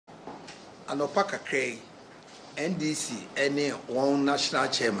anopa kakra NDC any one national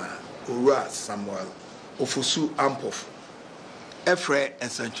chairman Owura Samuel Ofosu Ampof Efre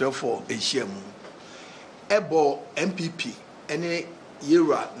Essential for Ehyiamu Ebo NPP any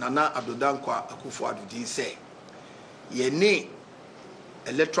Yera Nana Adodankwa Akufo-Addo din say ye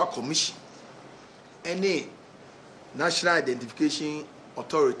Electoral Commission any National Identification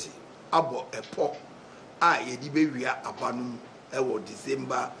Authority abo epo a yedi bewia abanum ewo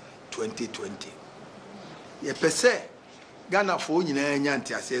December 2020 ye pese Ghana fo nyina nya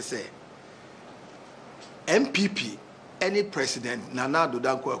ntiase se NPP any president Nana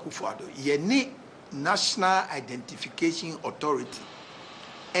Adodankwa Akufo-Addo ye ni National Identification Authority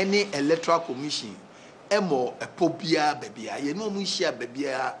any Electoral Commission emo epobia bebia ye no mu hia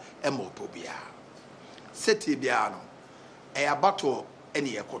bebia emo pobia seti bia no e abato ene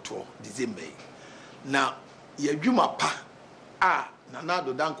yekoto December na ye dwuma pa a Nana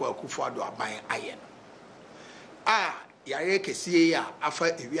Adodankwa Akufo-Addo aban aye a yare kesie ya afa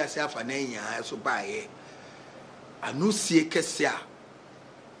ewiase afa na nya so baaye anusie kese a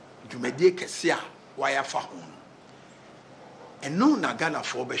dwumadie kese a waya fa ho eno na Ghana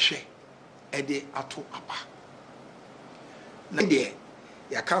fo behwe ede ato aba na de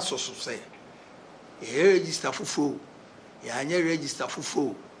ya ka so say ye register fufo ya anya register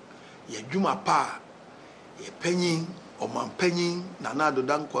fufo ya dwuma pa ye panyin omampanyin Nana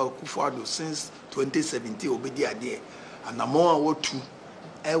Adodankwa Akufo-Addo since 2017 obedi ade anamo a wotu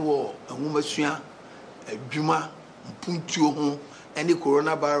ewo enwumasua adwuma mpuntuo ho ene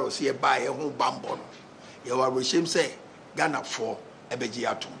coronavirus ye ba ye ho bambo no ye wa roshem say Ghana for ebeji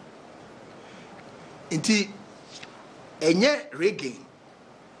atom inti enye reggae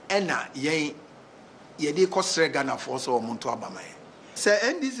ena ye de kosre Ghana for so omuntu abamaye se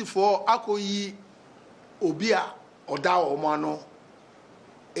NDC for akoyi obi a oda omo ano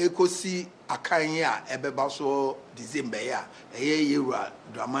ekosi akan a ebeba so December ya eye Yewura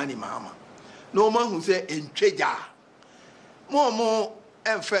Dramani Mahama no man hu se entweja mo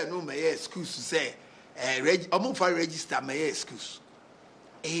enfe no meye excuse say omo fa register meye excuse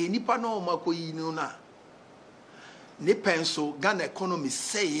nipa no makoyi no na ne penso Ghana economy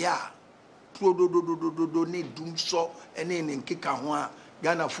say ya do ne dum so ene ne nkeka ho a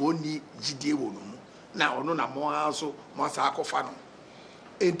Ghana fo ni gidie wo no na ono na mo aso mo asa akofa no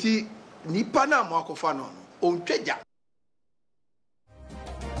enti nipa na mo akofa no ontweja